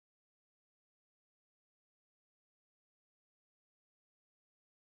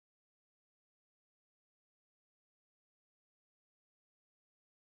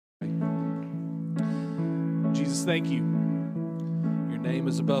Jesus, thank you. Your name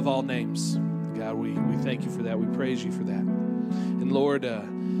is above all names. God, we thank you for that. We praise you for that. And Lord,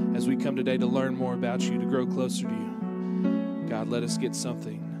 as we come today to learn more about you, to grow closer to you, God, let us get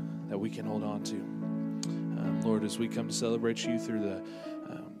something that we can hold on to. Lord, as we come to celebrate you through the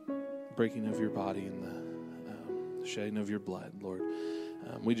breaking of your body and the shedding of your blood, Lord,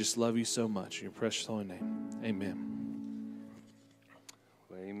 we just love you so much. In your precious holy name, amen.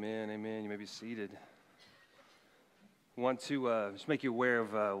 Amen, amen. You may be seated. I want to just make you aware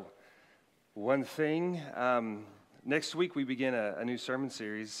of one thing. Next week we begin a new sermon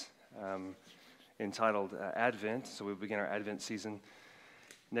series entitled Advent. So we'll begin our Advent season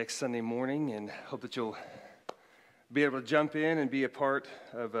next Sunday morning, and hope that you'll be able to jump in and be a part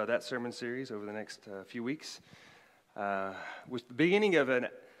of that sermon series over the next few weeks. With the beginning of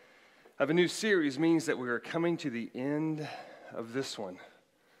a new series means that we are coming to the end of this one.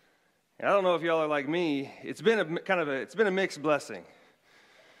 And I don't know if y'all are like me. It's been a mixed blessing.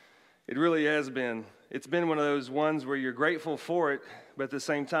 It really has been. It's been one of those ones where you're grateful for it, but at the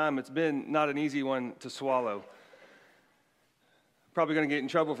same time, it's been not an easy one to swallow. Probably going to get in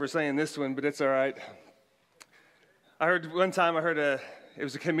trouble for saying this one, but it's all right. One time I heard it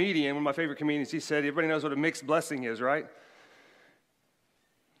was a comedian, one of my favorite comedians. He said, everybody knows what a mixed blessing is, right?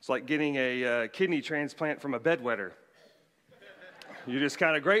 It's like getting a kidney transplant from a bedwetter. You're just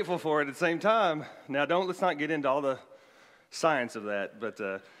kind of grateful for it at the same time. Now, let's not get into all the science of that, but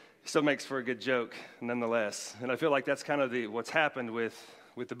it still makes for a good joke nonetheless. And I feel like that's kind of what's happened with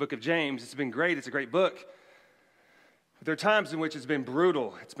the book of James. It's been great. It's a great book. But there are times in which it's been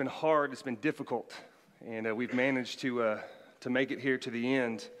brutal. It's been hard. It's been difficult. And we've managed to make it here to the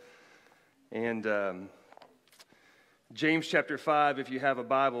end. And James chapter 5, if you have a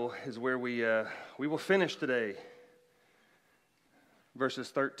Bible, is where we will finish today. Verses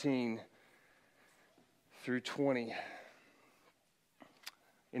 13 through 20.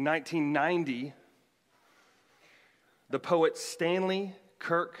 In 1990, the poet Stanley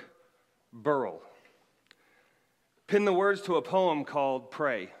Kirk Burrell penned the words to a poem called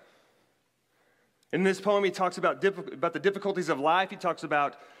Pray. In this poem, he talks about the difficulties of life. He talks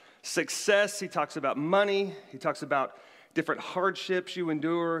about success. He talks about money. He talks about different hardships you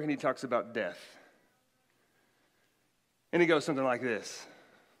endure. And he talks about death. And he goes something like this.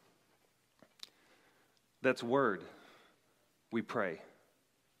 That's word. We pray.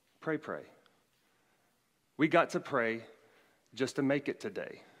 Pray, pray. We got to pray just to make it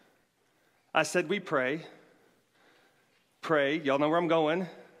today. I said we pray. Pray. Y'all know where I'm going.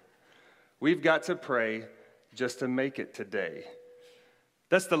 We've got to pray just to make it today.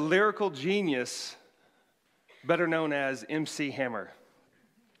 That's the lyrical genius, better known as MC Hammer.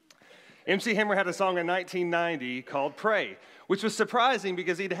 MC Hammer had a song in 1990 called Pray, which was surprising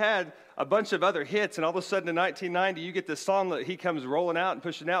because he'd had a bunch of other hits, and all of a sudden in 1990 you get this song that he comes rolling out and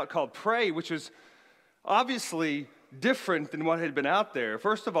pushing out called Pray, which was obviously different than what had been out there.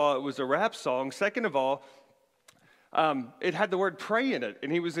 First of all, it was a rap song. Second of all, it had the word pray in it,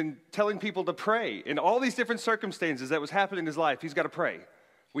 and he was telling people to pray. In all these different circumstances that was happening in his life, he's got to pray.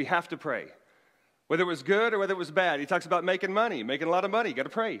 We have to pray. Whether it was good or whether it was bad. He talks about making money, making a lot of money. You got to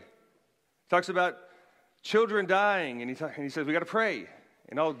pray. He talks about children dying, and he says we got to pray.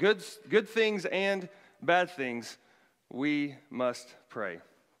 In all good things and bad things, we must pray.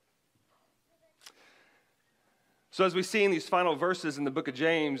 So as we see in these final verses in the book of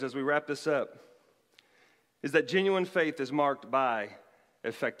James, as we wrap this up, is that genuine faith is marked by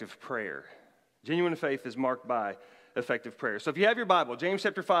effective prayer. Genuine faith is marked by effective prayer. So if you have your Bible, James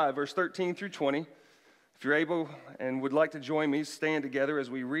chapter 5, verse 13 through 20, if you're able and would like to join me, stand together as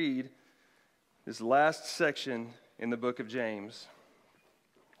we read this last section in the book of James.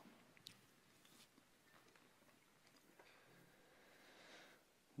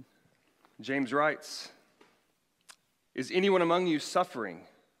 James writes, "Is anyone among you suffering?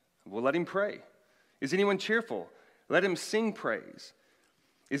 Well, let him pray. Is anyone cheerful? Let him sing praise.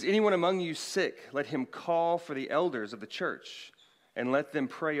 Is anyone among you sick? Let him call for the elders of the church and let them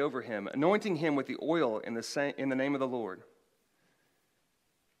pray over him, anointing him with the oil in the name of the Lord.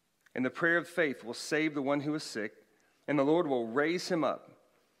 And the prayer of faith will save the one who is sick, and the Lord will raise him up.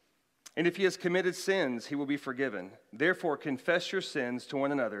 And if he has committed sins, he will be forgiven. Therefore, confess your sins to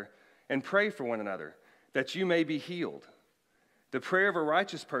one another and pray for one another, that you may be healed. The prayer of a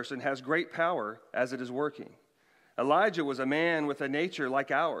righteous person has great power as it is working. Elijah was a man with a nature like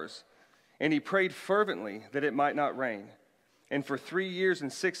ours, and he prayed fervently that it might not rain. And for 3 years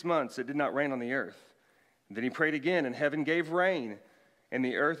and 6 months it did not rain on the earth. Then he prayed again, and heaven gave rain, and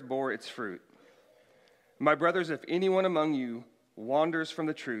the earth bore its fruit. My brothers, if anyone among you wanders from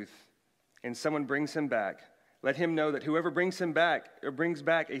the truth, and someone brings him back, let him know that whoever brings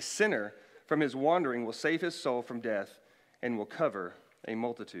back a sinner from his wandering will save his soul from death and will cover a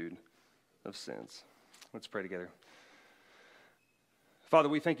multitude of sins. Let's pray together. Father,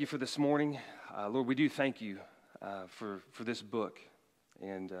 we thank you for this morning. Lord, we do thank you for this book.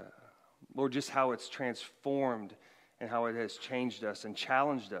 And Lord, just how it's transformed and how it has changed us and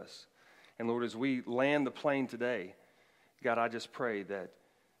challenged us. And Lord, as we land the plane today, God, I just pray that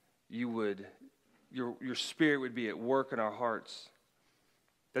you would, your Spirit would be at work in our hearts.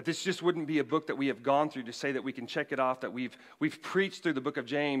 That this just wouldn't be a book that we have gone through to say that we can check it off, that we've preached through the book of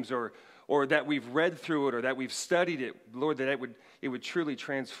James, or that we've read through it, or that we've studied it. Lord, that it would truly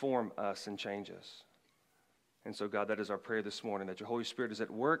transform us and change us. And so, God, that is our prayer this morning, that your Holy Spirit is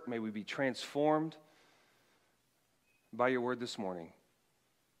at work. May we be transformed by your word this morning,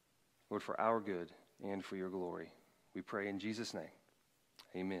 Lord, for our good and for your glory. We pray in Jesus' name.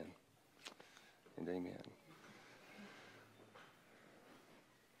 Amen and amen.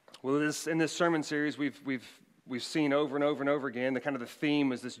 Well, in this sermon series, we've seen over and over and over again the kind of the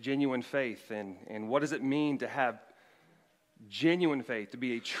theme is this genuine faith, and what does it mean to have genuine faith, to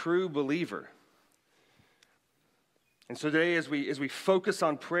be a true believer. And so today, as we focus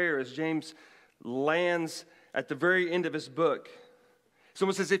on prayer, as James lands at the very end of his book, it's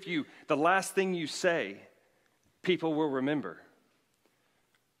almost as if the last thing you say, people will remember.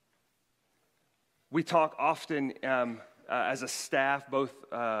 We talk often as a staff, both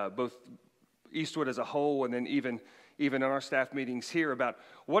Eastwood as a whole, and then even in our staff meetings here, about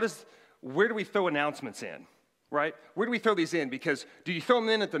where do we throw announcements in, right? Where do we throw these in? Because do you throw them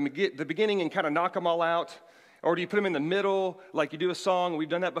in at the beginning and kind of knock them all out? Or do you put them in the middle like you do a song? We've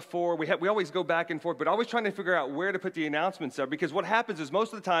done that before. We always go back and forth, but always trying to figure out where to put the announcements there. Because what happens is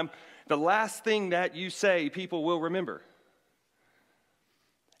most of the time, the last thing that you say, people will remember.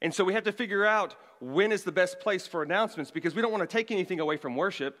 And so we have to figure out when is the best place for announcements, because we don't want to take anything away from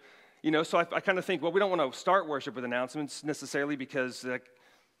worship. So I kind of think, well, we don't want to start worship with announcements necessarily because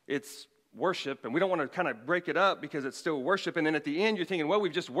it's worship, and we don't want to kind of break it up because it's still worship. And then at the end, you're thinking, well,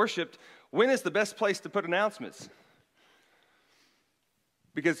 we've just worshiped. When is the best place to put announcements?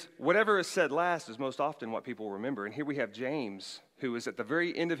 Because whatever is said last is most often what people remember. And here we have James, who is at the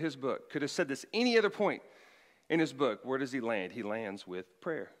very end of his book, could have said this any other point in his book. Where does he land? He lands with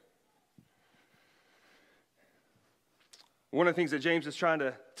prayer. One of the things that James is trying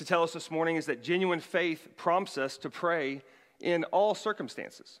to tell us this morning is that genuine faith prompts us to pray in all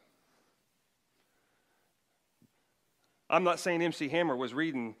circumstances. I'm not saying MC Hammer was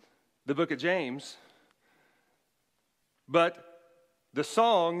reading the book of James, but the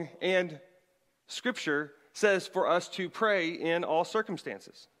song and Scripture says for us to pray in all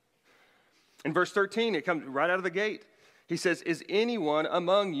circumstances. In verse 13, it comes right out of the gate. He says, is anyone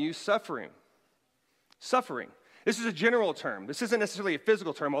among you suffering? Suffering. This is a general term. This isn't necessarily a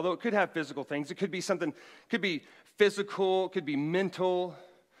physical term, although it could have physical things. It could be something, could be physical, could be mental,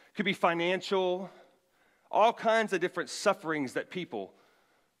 could be financial, all kinds of different sufferings that people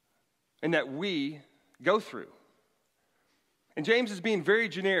and that we go through. And James is being very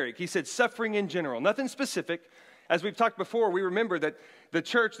generic. He said suffering in general, nothing specific. As we've talked before, we remember that the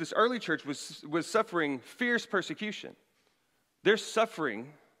church, this early church, was suffering fierce persecution. Their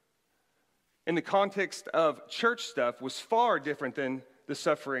suffering in the context of church stuff was far different than the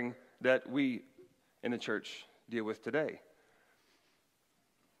suffering that we in the church deal with today.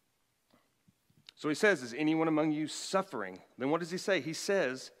 So he says, is anyone among you suffering? Then what does he say? He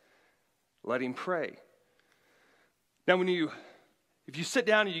says, let him pray. Now, if you sit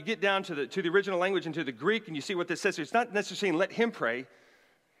down and you get down to the original language and to the Greek and you see what this says, it's not necessarily saying let him pray.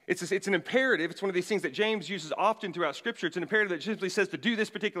 It's an imperative. It's one of these things that James uses often throughout Scripture. It's an imperative that simply says to do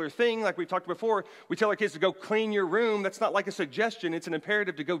this particular thing. Like we've talked before, we tell our kids to go clean your room. That's not like a suggestion. It's an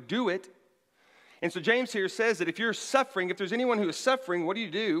imperative to go do it. And so James here says that if you're suffering, if there's anyone who is suffering, what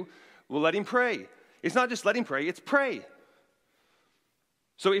do? Well, let him pray. It's not just let him pray, it's pray.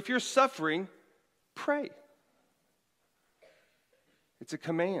 So if you're suffering, pray. It's a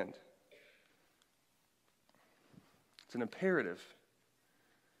command. It's an imperative.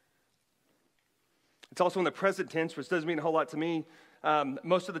 It's also in the present tense, which doesn't mean a whole lot to me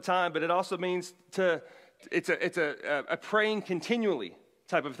most of the time, but it also means it's a praying continually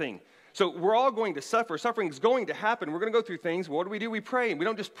type of thing. So we're all going to suffer. Suffering is going to happen. We're going to go through things. What do? We pray. And we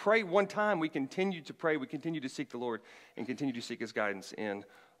don't just pray one time. We continue to pray. We continue to seek the Lord and continue to seek his guidance in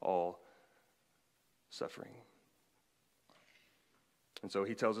all suffering. And so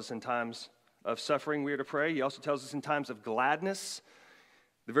he tells us in times of suffering we are to pray. He also tells us in times of gladness.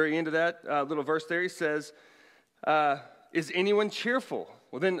 The very end of that little verse there, he says, is anyone cheerful?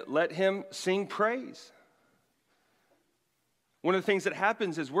 Well, then let him sing praise. One of the things that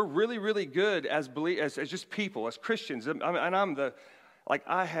happens is we're really, really good as just people, as Christians. And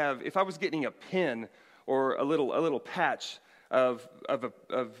if I was getting a pin or a little patch of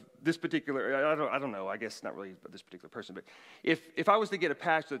this particular, I don't know, I guess not really this particular person, but if I was to get a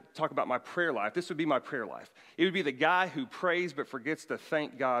patch to talk about my prayer life, this would be my prayer life. It would be the guy who prays but forgets to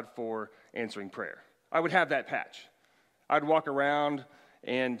thank God for answering prayer. I would have that patch. I'd walk around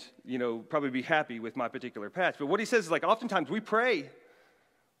and, probably be happy with my particular patch. But what he says is oftentimes we pray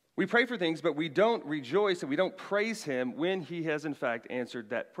for things, but we don't rejoice and we don't praise him when he has in fact answered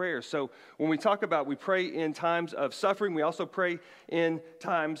that prayer. So when we talk about we pray in times of suffering, we also pray in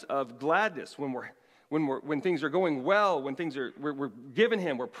times of gladness. When things are going well, when we're giving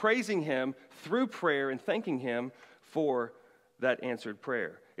him, we're praising him through prayer and thanking him for that answered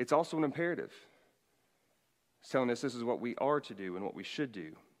prayer. It's also an imperative. It's telling us this is what we are to do and what we should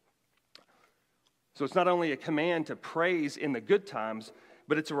do. So it's not only a command to praise in the good times,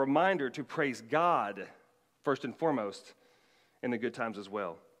 but it's a reminder to praise God first and foremost in the good times as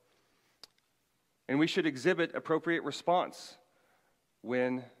well. And we should exhibit appropriate response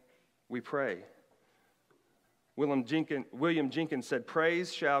when we pray. William Jenkins said,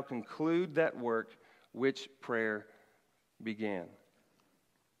 "Praise shall conclude that work which prayer began."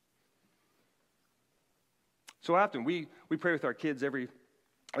 So often we pray with our kids every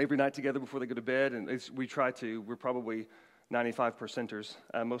night together before they go to bed, and we try to. We're probably 95%ers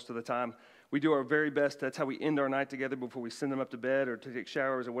most of the time. We do our very best. That's how we end our night together before we send them up to bed or to take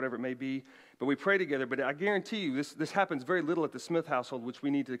showers or whatever it may be. But we pray together. But I guarantee you, this happens very little at the Smith household, which we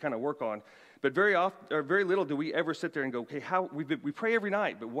need to kind of work on. But very little do we ever sit there and go, okay, we pray every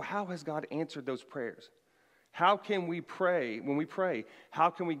night, but how has God answered those prayers? How can we pray when we pray? How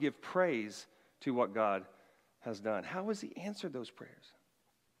can we give praise to what God has done? How has he answered those prayers?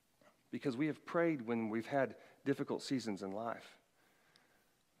 Because we have prayed when we've had difficult seasons in life.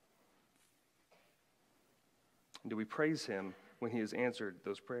 And do we praise him when he has answered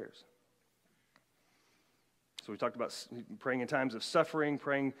those prayers? So we talked about praying in times of suffering,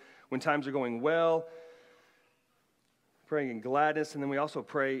 praying when times are going well, praying in gladness, and then we also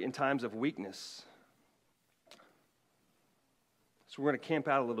pray in times of weakness. So we're going to camp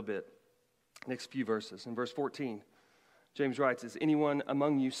out a little bit. Next few verses. In verse 14, James writes, "Is anyone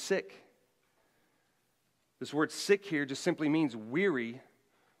among you sick?" This word sick here just simply means weary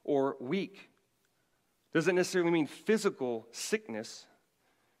or weak. Doesn't necessarily mean physical sickness,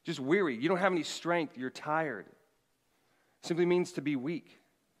 just weary. You don't have any strength, you're tired. It simply means to be weak.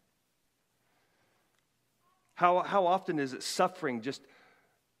 How often does suffering just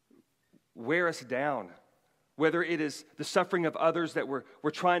wear us down? Whether it is the suffering of others that we're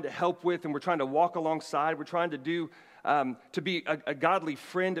trying to help with and we're trying to walk alongside, we're trying to do, to be a godly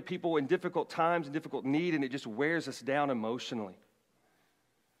friend to people in difficult times and difficult need, and it just wears us down emotionally.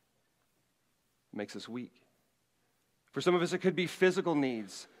 It makes us weak. For some of us, it could be physical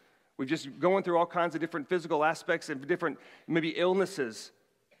needs. We're just going through all kinds of different physical aspects and different, maybe illnesses,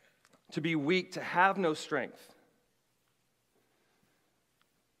 to be weak, to have no strength.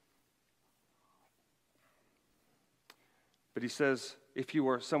 But he says, if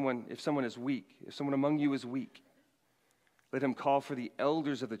someone is weak, if someone among you is weak, let him call for the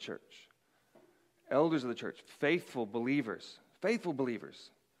elders of the church. Elders of the church, faithful believers,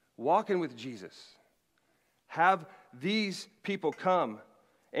 walking with Jesus. Have these people come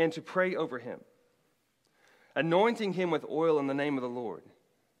and to pray over him, anointing him with oil in the name of the Lord.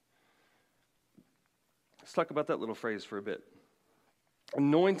 Let's talk about that little phrase for a bit.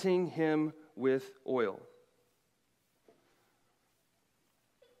 Anointing him with oil.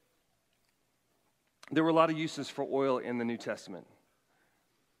 There were a lot of uses for oil in the New Testament.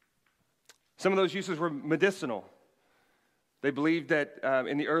 Some of those uses were medicinal. They believed that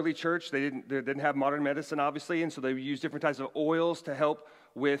in the early church, they didn't have modern medicine, obviously, and so they used different types of oils to help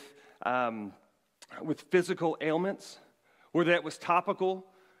with physical ailments. Whether that was topical,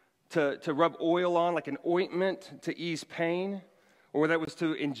 to rub oil on like an ointment to ease pain, or whether that was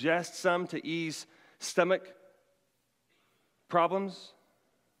to ingest some to ease stomach problems.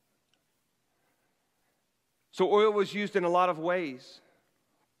 So oil was used in a lot of ways.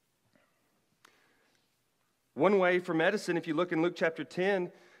 One way for medicine, if you look in Luke chapter 10,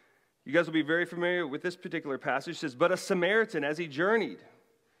 you guys will be very familiar with this particular passage. It says, "But a Samaritan, as he journeyed,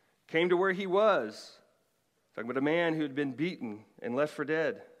 came to where he was." Talking about a man who had been beaten and left for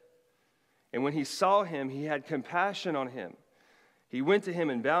dead. "And when he saw him, he had compassion on him. He went to him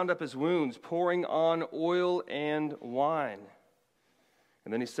and bound up his wounds, pouring on oil and wine.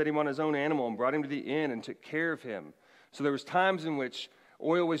 And then he set him on his own animal and brought him to the inn and took care of him." So there was times in which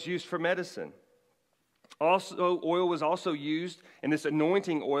oil was used for medicine. Also, oil was also used, and this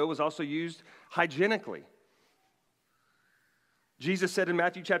anointing oil was also used hygienically. Jesus said in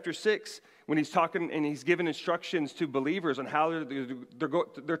Matthew chapter 6, when he's talking and he's given instructions to believers on how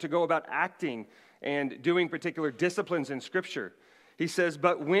they're to go about acting and doing particular disciplines in Scripture, he says,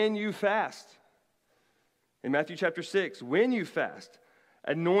 but when you fast, in Matthew chapter 6, when you fast,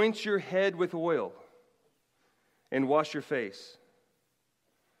 anoint your head with oil and wash your face.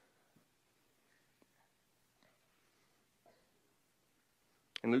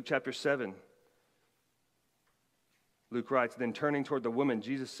 In Luke chapter 7, Luke writes, then turning toward the woman,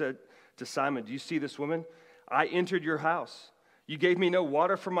 Jesus said to Simon, do you see this woman? I entered your house. You gave me no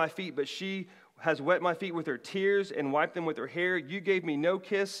water for my feet, but she has wet my feet with her tears and wiped them with her hair. You gave me no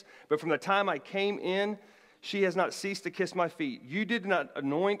kiss, but from the time I came in, she has not ceased to kiss my feet. You did not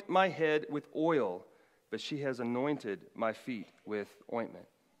anoint my head with oil, but she has anointed my feet with ointment.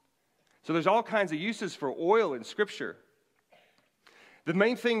 So there's all kinds of uses for oil in Scripture. The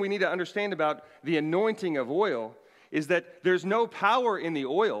main thing we need to understand about the anointing of oil is that there's no power in the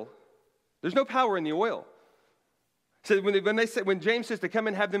oil. There's no power in the oil. So when James says to come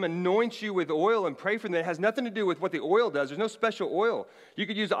and have them anoint you with oil and pray for them, it has nothing to do with what the oil does. There's no special oil. You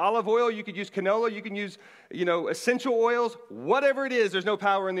could use olive oil, you could use canola, you can use, essential oils, whatever it is, there's no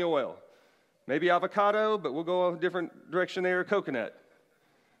power in the oil. Maybe avocado, but we'll go a different direction there, coconut.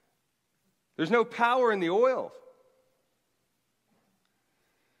 There's no power in the oil.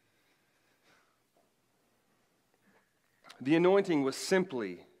 The anointing was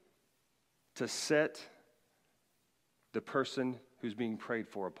simply to set the person who's being prayed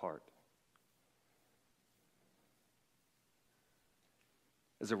for apart.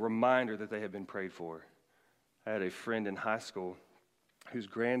 As a reminder that they had been prayed for. I had a friend in high school whose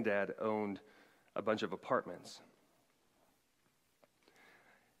granddad owned a bunch of apartments.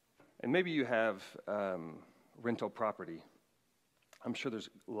 And maybe you have rental property. I'm sure there's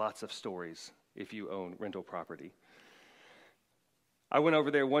lots of stories if you own rental property. I went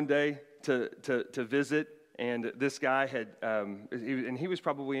over there one day to visit, and this guy had, he was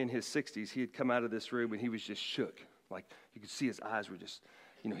probably in his 60s. He had come out of this room, and he was just shook. Like, you could see his eyes were just,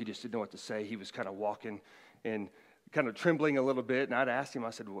 he just didn't know what to say. He was kind of walking and kind of trembling a little bit, and I'd asked him, I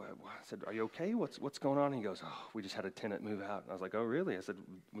said, are you okay? What's going on? And he goes, oh, we just had a tenant move out. And I was like, oh, really? I said,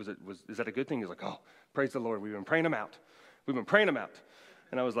 is that a good thing? He was like, oh, praise the Lord. We've been praying him out.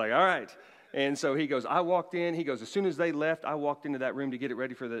 And I was like, all right. And so he goes, I walked in. He goes, as soon as they left, I walked into that room to get it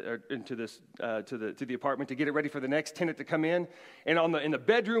ready for to the apartment to get it ready for the next tenant to come in. And in the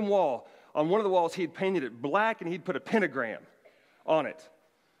bedroom wall, on one of the walls, he had painted it black and he'd put a pentagram on it.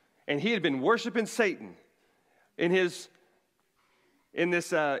 And he had been worshiping Satan in this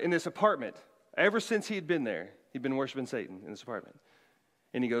apartment ever since he had been there. He'd been worshiping Satan in this apartment.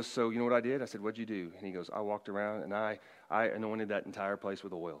 And he goes, so you know what I did? I said, what'd you do? And he goes, I walked around and I anointed that entire place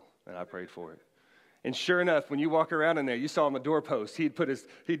with oil. And I prayed for it. And sure enough, when you walk around in there, you saw on the doorpost, he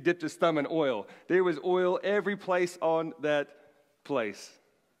dipped his thumb in oil. There was oil every place on that place,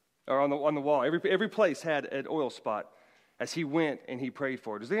 or on the wall. Every place had an oil spot as he went and he prayed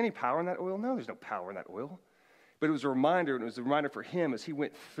for it. Is there any power in that oil? No, there's no power in that oil. But it was a reminder, and it was a reminder for him as he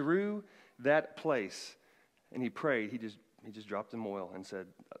went through that place and he prayed. He just dropped him oil and said,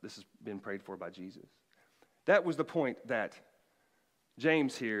 this has been prayed for by Jesus. That was the point that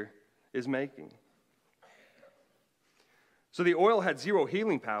James here is making. So the oil had zero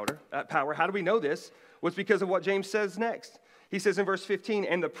healing power. How do we know this? Well, it's because of what James says next. He says in verse 15,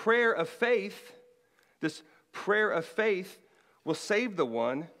 and the prayer of faith, this prayer of faith will save the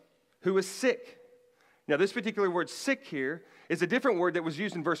one who is sick. Now, this particular word sick here is a different word that was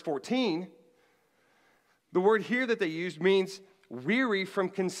used in verse 14. The word here that they used means weary from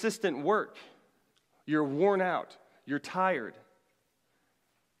consistent work. You're worn out. You're tired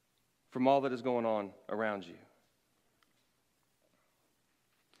from all that is going on around you.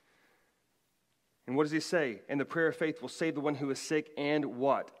 And what does he say? And the prayer of faith will save the one who is sick, and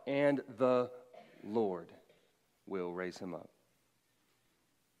what? And the Lord will raise him up.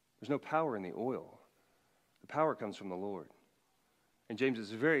 There's no power in the oil. The power comes from the Lord. And James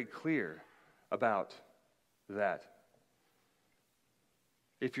is very clear about that.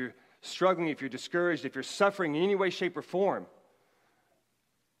 If you're struggling, if you're discouraged, if you're suffering in any way, shape, or form,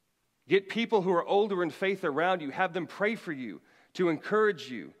 get people who are older in faith around you. Have them pray for you, to encourage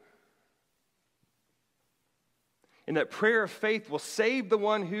you. And that prayer of faith will save the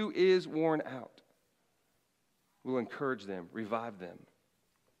one who is worn out. Will encourage them, revive them,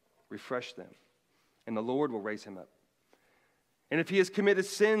 refresh them. And the Lord will raise him up. And if he has committed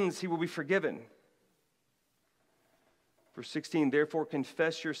sins, he will be forgiven. Verse 16, therefore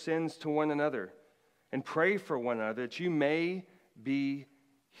confess your sins to one another and pray for one another that you may be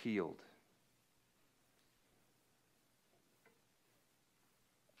healed.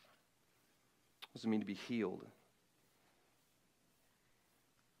 What does it mean to be healed?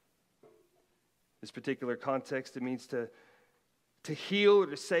 This particular context, it means to heal or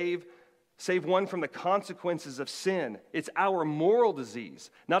to save one from the consequences of sin. It's our moral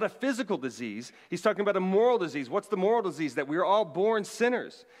disease, not a physical disease. He's talking about a moral disease. What's the moral disease? That we're all born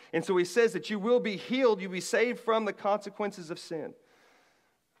sinners. And so he says that you will be healed, you'll be saved from the consequences of sin.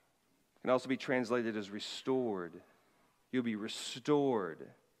 It can also be translated as restored. You'll be restored.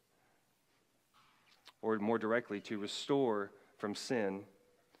 Or more directly, to restore from sin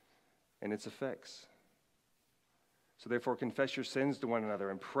and its effects. So therefore, confess your sins to one another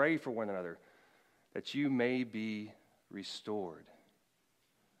and pray for one another that you may be restored.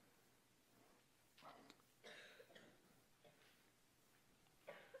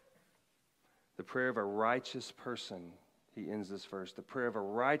 The prayer of a righteous person, he ends this verse, the prayer of a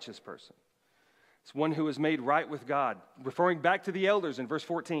righteous person. It's one who is made right with God, referring back to the elders in verse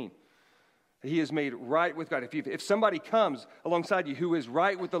 14. He is made right with God. If somebody comes alongside you who is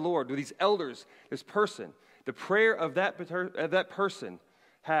right with the Lord, with these elders, this person, the prayer of that person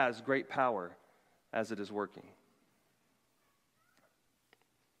has great power as it is working.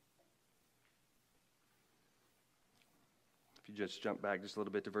 If you just jump back just a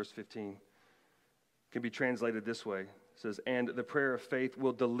little bit to verse 15, it can be translated this way. It says, and the prayer of faith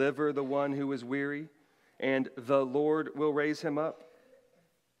will deliver the one who is weary, and the Lord will raise him up.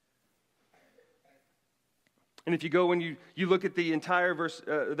 And if you go and you look at the entire verse,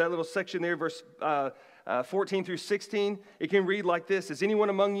 that little section there, verse 14 through 16, it can read like this. Is anyone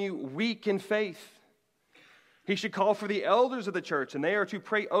among you weak in faith? He should call for the elders of the church, and they are to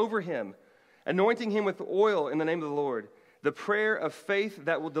pray over him, anointing him with oil in the name of the Lord. The prayer of faith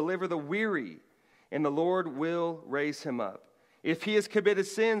that will deliver the weary, and the Lord will raise him up. If he has committed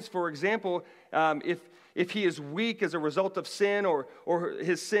sins, for example, if he is weak as a result of sin, or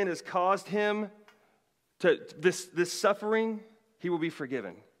his sin has caused him to this suffering, he will be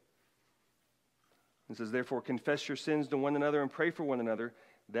forgiven. It says, therefore, confess your sins to one another and pray for one another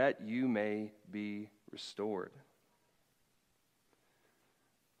that you may be restored.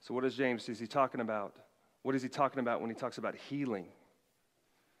 So what is James? Is he talking about? What is he talking about when he talks about healing?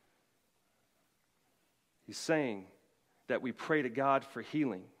 He's saying that we pray to God for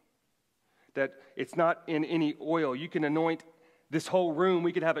healing. That it's not in any oil. You can anoint this whole room.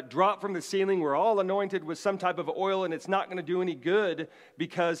 We could have it drop from the ceiling. We're all anointed with some type of oil, and it's not going to do any good,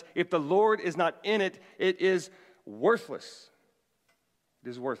 because if the Lord is not in it, it is worthless. It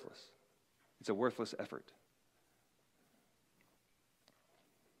is worthless. It's a worthless effort.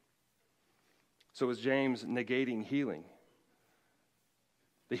 So is James negating healing?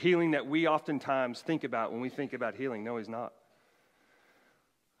 The healing that we oftentimes think about when we think about healing? No, he's not.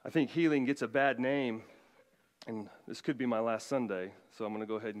 I think healing gets a bad name. And this could be my last Sunday, so I'm going to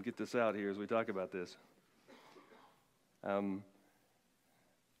go ahead and get this out here as we talk about this. I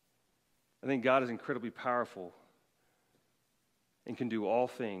think God is incredibly powerful and can do all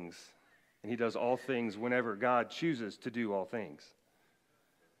things. And he does all things whenever God chooses to do all things.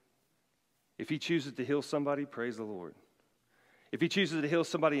 If he chooses to heal somebody, praise the Lord. If he chooses to heal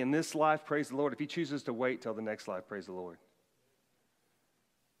somebody in this life, praise the Lord. If he chooses to wait till the next life, praise the Lord.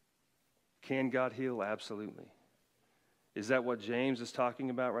 Can God heal? Absolutely. Is that what James is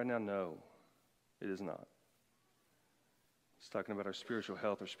talking about right now? No, it is not. He's talking about our spiritual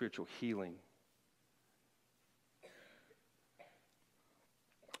health, our spiritual healing.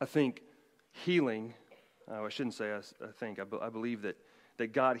 I think healing, I shouldn't say I think, I believe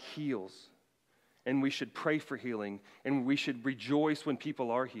that God heals, and we should pray for healing, and we should rejoice when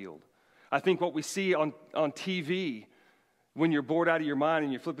people are healed. I think what we see on TV, when you're bored out of your mind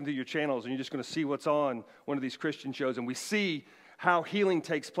and you're flipping through your channels and you're just going to see what's on one of these Christian shows, and we see how healing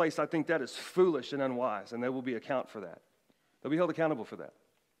takes place, I think that is foolish and unwise, and they will be account for that. They'll be held accountable for that.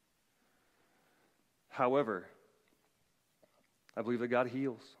 However, I believe that God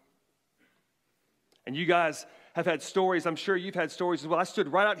heals. And you guys have had stories. I'm sure you've had stories as well. I stood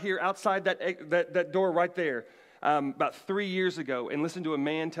right out here outside that door right there about 3 years ago and listened to a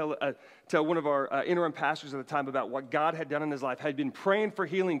man tell one of our interim pastors at the time about what God had done in his life. Had been praying for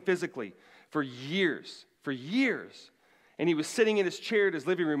healing physically for years. And he was sitting in his chair in his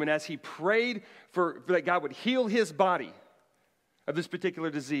living room, and as he prayed for that God would heal his body of this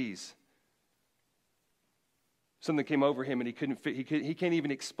particular disease, something came over him, and he can't even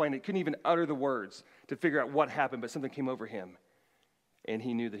explain it, couldn't even utter the words to figure out what happened, but something came over him, and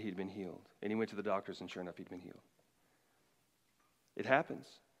he knew that he'd been healed. And he went to the doctors, and sure enough, he'd been healed. It happens.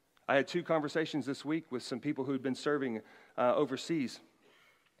 I had 2 conversations this week with some people who had been serving overseas.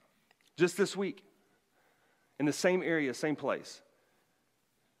 Just this week. In the same area, same place.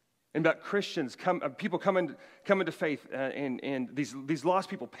 And about Christians, people coming to faith, and these lost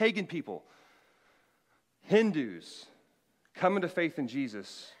people, pagan people, Hindus, coming to faith in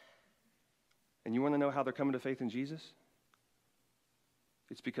Jesus. And you want to know how they're coming to faith in Jesus?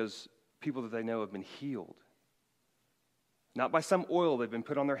 It's because people that they know have been healed. Not by some oil they've been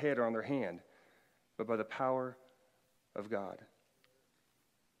put on their head or on their hand, but by the power of God.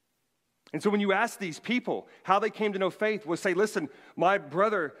 And so when you ask these people how they came to know faith, we'll say, listen, my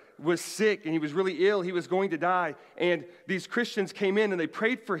brother was sick and he was really ill. He was going to die. And these Christians came in and they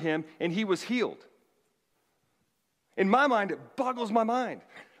prayed for him and he was healed. In my mind, it boggles my mind.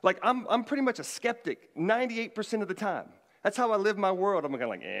 Like, I'm pretty much a skeptic 98% of the time. That's how I live my world. I'm kind of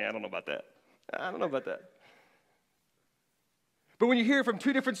like, I don't know about that. I don't know about that. But when you hear it from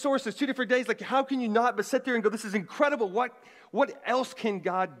 2 different sources, 2 different days, like, how can you not but sit there and go, this is incredible. What else can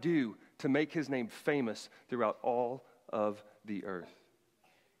God do to make his name famous throughout all of the earth?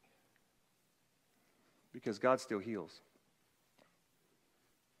 Because God still heals.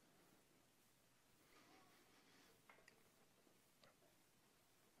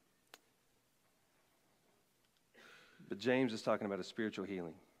 But James is talking about a spiritual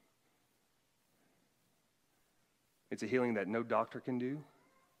healing. It's a healing that no doctor can do.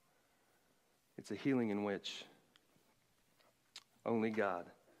 It's a healing in which only God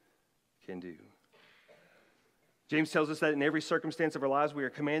can do. James tells us that in every circumstance of our lives, we are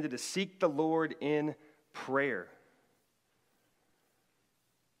commanded to seek the Lord in prayer.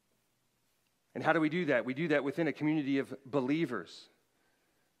 And how do we do that? We do that within a community of believers.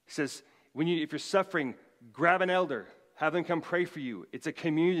 He says, if you're suffering, grab an elder, have them come pray for you. It's a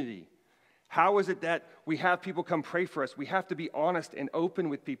community. How is it that we have people come pray for us? We have to be honest and open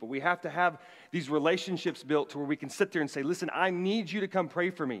with people. We have to have these relationships built to where we can sit there and say, listen, I need you to come pray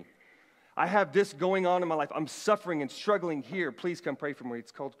for me. I have this going on in my life. I'm suffering and struggling here. Please come pray for me.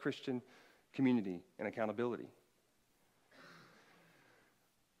 It's called Christian community and accountability.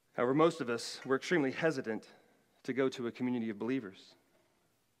 However, most of us, we're extremely hesitant to go to a community of believers,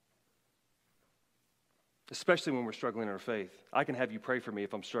 especially when we're struggling in our faith. I can have you pray for me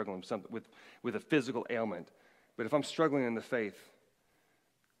if I'm struggling with a physical ailment. But if I'm struggling in the faith,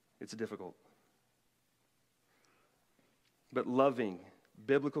 it's difficult. But loving,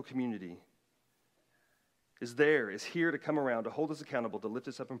 biblical community is here to come around, to hold us accountable, to lift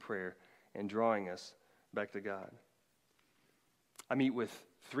us up in prayer, and drawing us back to God. I meet with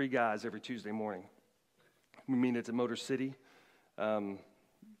 3 guys every Tuesday morning. We meet at the Motor City.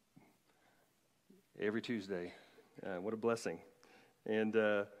 Every Tuesday. What a blessing. And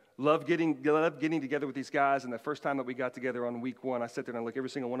love getting together with these guys. And the first time that we got together on week 1, I sat there and I looked every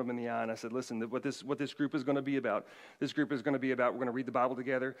single one of them in the eye and I said, listen, what this group is going to be about. This group is going to be about, we're going to read the Bible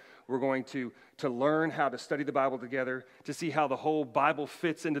together. We're going to learn how to study the Bible together, to see how the whole Bible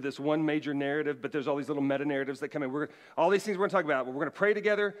fits into this one major narrative, but there's all these little meta-narratives that come in. All these things we're going to talk about. We're going to pray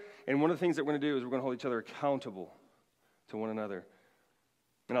together, and one of the things that we're going to do is we're going to hold each other accountable to one another.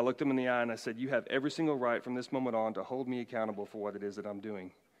 And I looked him in the eye and I said, you have every single right from this moment on to hold me accountable for what it is that I'm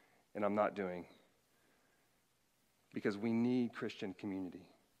doing and I'm not doing. Because we need Christian community.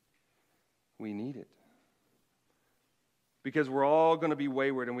 We need it. Because we're all going to be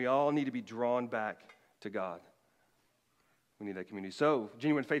wayward and we all need to be drawn back to God. We need that community. So,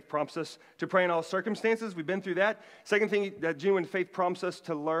 genuine faith prompts us to pray in all circumstances. We've been through that. Second thing that genuine faith prompts us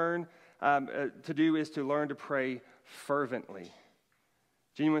to learn to do is to learn to pray fervently.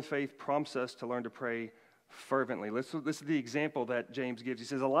 Genuine faith prompts us to learn to pray fervently. This is the example that James gives. He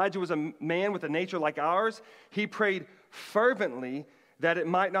says, Elijah was a man with a nature like ours. He prayed fervently that it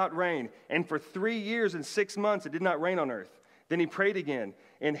might not rain. And for 3 years and 6 months, it did not rain on earth. Then he prayed again,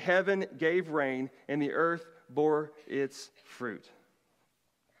 and heaven gave rain, and the earth bore its fruit.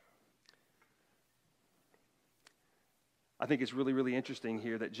 I think it's really, really interesting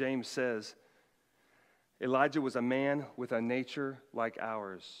here that James says, Elijah was a man with a nature like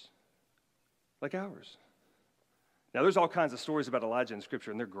ours. Like ours. Now, there's all kinds of stories about Elijah in Scripture,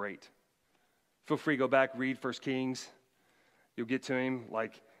 and they're great. Feel free to go back, read 1 Kings. You'll get to him.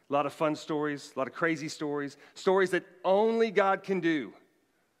 Like, a lot of fun stories, a lot of crazy stories, stories that only God can do.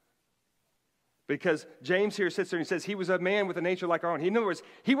 Because James here sits there and he says he was a man with a nature like our own. In other words,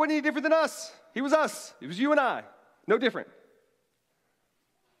 he wasn't any different than us. He was us. It was you and I. No different.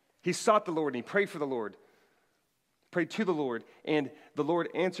 He sought the Lord and he prayed for the Lord. Prayed to the Lord, and the Lord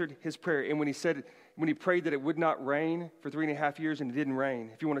answered his prayer. And when he prayed that it would not rain for 3.5 years, and it didn't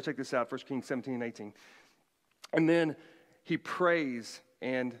rain. If you want to check this out, 1 Kings 17 and 18. And then he prays,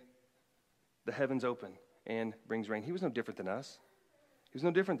 and the heavens open and brings rain. He was no different than us. He was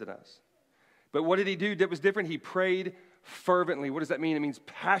no different than us. But what did he do that was different? He prayed fervently. What does that mean? It means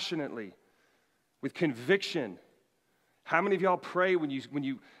passionately, with conviction. How many of y'all pray when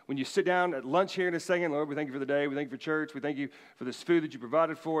you sit down at lunch here in a second? Lord, we thank you for the day. We thank you for church. We thank you for this food that you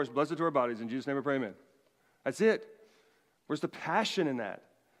provided for us. Bless it to our bodies. In Jesus' name we pray, amen. That's it. Where's the passion in that?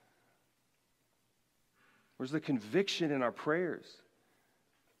 Where's the conviction in our prayers?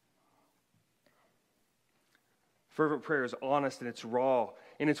 Fervent prayer is honest and it's raw,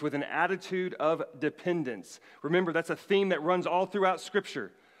 and it's with an attitude of dependence. Remember, that's a theme that runs all throughout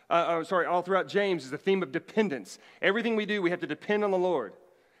Scripture. All throughout James is the theme of dependence. Everything we do, we have to depend on the Lord.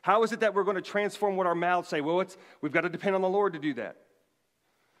 How is it that we're going to transform what our mouths say? Well, we've got to depend on the Lord to do that.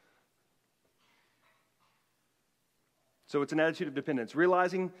 So it's an attitude of dependence,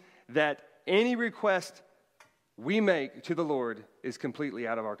 realizing that any request we make to the Lord is completely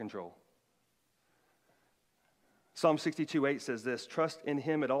out of our control. Psalm 62:8 says this, trust in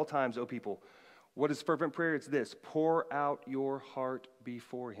him at all times, O people. What is fervent prayer? It's this, pour out your heart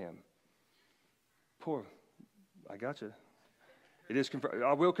before him. I got you. It is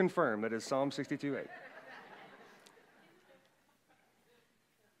I will confirm that is Psalm 62:8.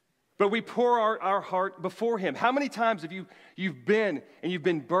 But we pour our heart before him. How many times have you've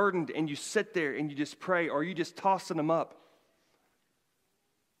been burdened and you sit there and you just pray, or are you just tossing them up?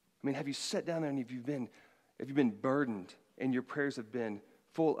 I mean, have you sat down there and have you been burdened and your prayers have been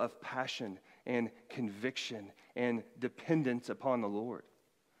full of passion and conviction and dependence upon the Lord?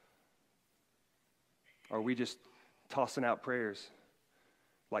 Are we just tossing out prayers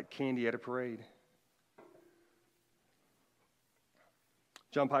like candy at a parade?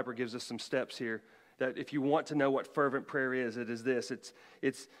 John Piper gives us some steps here that if you want to know what fervent prayer is, it is this.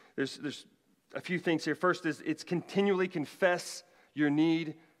 There's a few things here. First is it's continually confess your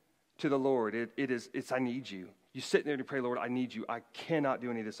need to the Lord. It's I need you. You sit there and you pray, Lord, I need you. I cannot do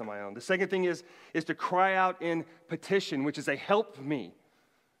any of this on my own. The second thing is to cry out in petition, which is a help me.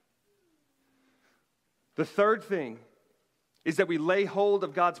 The third thing is that we lay hold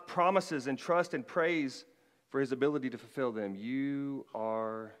of God's promises and trust and praise for his ability to fulfill them. You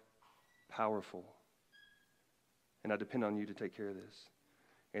are powerful, and I depend on you to take care of this.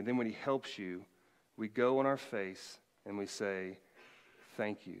 And then when he helps you, we go on our face and we say,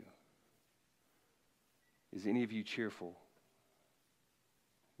 thank you. Is any of you cheerful?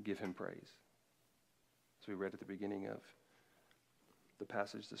 Give him praise. As we read at the beginning of the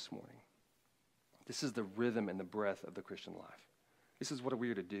passage this morning. This is the rhythm and the breath of the Christian life. This is what we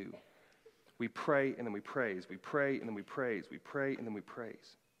are to do. We pray and then we praise. We pray and then we praise. We pray and then we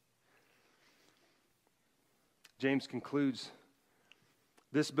praise. James concludes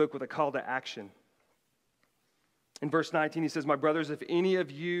this book with a call to action. In verse 19, he says, my brothers, if any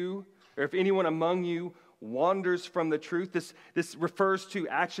of you, or if anyone among you wanders from the truth, this refers to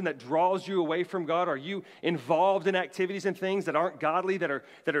action that draws you away from God. Are you involved in activities and things that aren't godly, that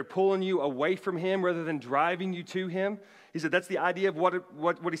are pulling you away from him rather than driving you to him? He said that's the idea of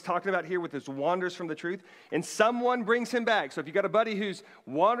what he's talking about here with this wanders from the truth. And someone brings him back. So if you got a buddy who's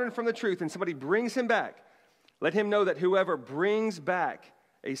wandering from the truth and somebody brings him back, let him know that whoever brings back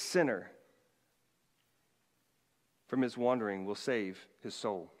a sinner from his wandering will save his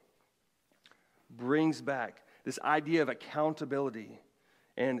soul. Brings back this idea of accountability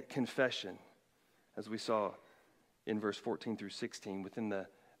and confession, as we saw in verse 14 through 16 within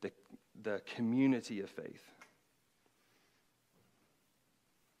the community of faith.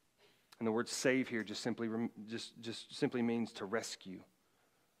 And the word save here just simply means to rescue.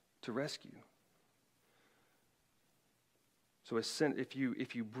 To rescue. So if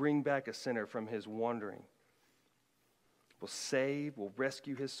you bring back a sinner from his wandering, will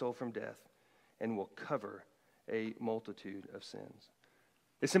rescue his soul from death, and will cover a multitude of sins.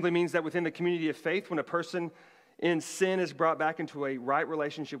 It simply means that within the community of faith, when a person in sin is brought back into a right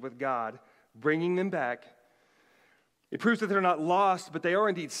relationship with God, bringing them back, it proves that they're not lost, but they are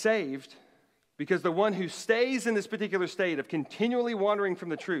indeed saved, because the one who stays in this particular state of continually wandering from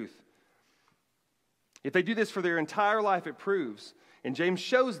the truth, if they do this for their entire life, it proves, and James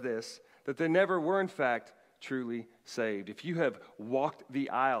shows this, that they never were in fact truly saved. If you have walked the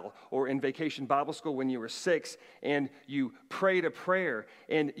aisle or in vacation Bible school when you were 6 and you prayed a prayer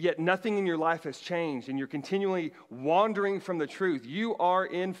and yet nothing in your life has changed and you're continually wandering from the truth, you are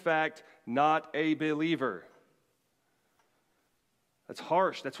in fact not a believer. That's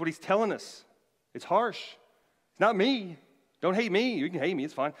harsh. That's what he's telling us. It's harsh. It's not me. Don't hate me. You can hate me.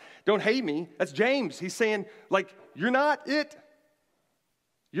 It's fine. Don't hate me. That's James. He's saying, you're not it.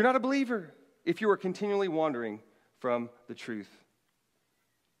 You're not a believer if you are continually wandering from the truth.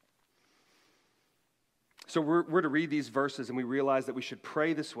 So we're to read these verses and we realize that we should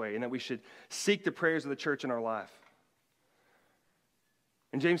pray this way and that we should seek the prayers of the church in our life.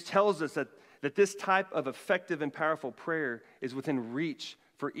 And James tells us that this type of effective and powerful prayer is within reach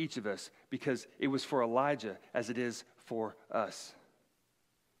for each of us because it was for Elijah as it is for us.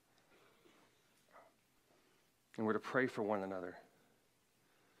 And we're to pray for one another.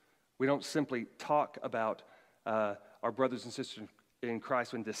 We don't simply talk about our brothers and sisters in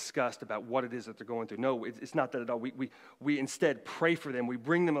Christ when discussed about what it is that they're going through. No, it's not that at all. We instead pray for them. We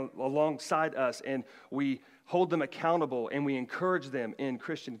bring them alongside us and we hold them accountable and we encourage them in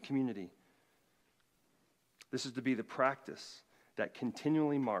Christian community. This is to be the practice that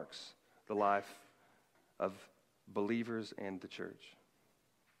continually marks the life of believers and the church.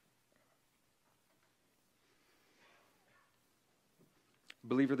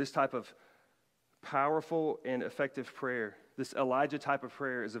 Believer, this type of powerful and effective prayer, this Elijah type of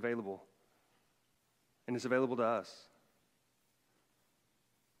prayer is available. And it's available to us.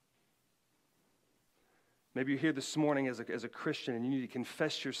 Maybe you're here this morning as a Christian and you need to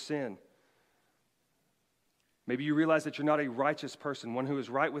confess your sin. Maybe you realize that you're not a righteous person, one who is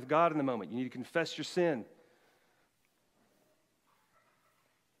right with God in the moment. You need to confess your sin.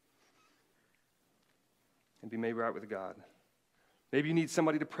 And be made right with God. Maybe you need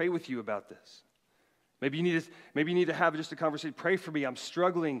somebody to pray with you about this. Maybe you need to have just a conversation. Pray for me. I'm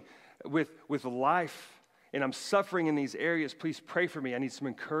struggling with life, and I'm suffering in these areas. Please pray for me. I need some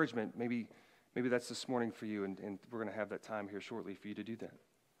encouragement. Maybe that's this morning for you, and we're going to have that time here shortly for you to do that.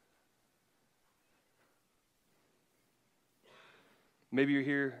 Maybe you're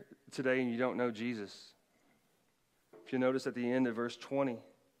here today and you don't know Jesus. If you notice at the end of verse 20,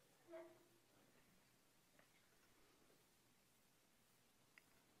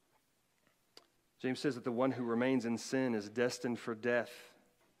 James says that the one who remains in sin is destined for death,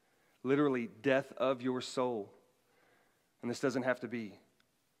 literally death of your soul. And this doesn't have to be.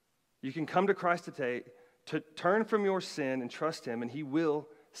 You can come to Christ today to turn from your sin and trust Him, and He will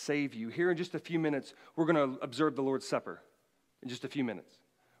save you. Here in just a few minutes, we're going to observe the Lord's Supper in just a few minutes.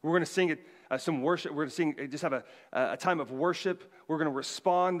 We're going to sing some worship. We're going to just have a time of worship. We're going to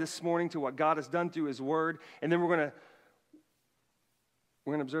respond this morning to what God has done through His Word, and then we're going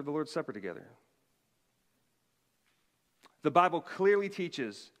to observe the Lord's Supper together. The Bible clearly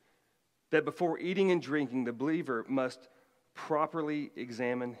teaches that before eating and drinking, the believer must properly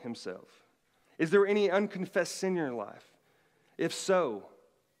examine himself. Is there any unconfessed sin in your life? If so,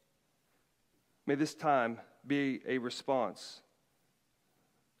 may this time be a response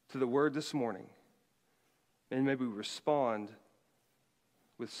to the word this morning. And maybe we respond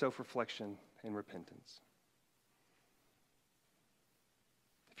with self-reflection and repentance.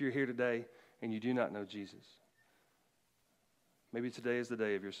 If you're here today and you do not know Jesus, maybe today is the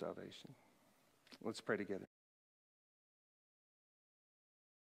day of your salvation. Let's pray together.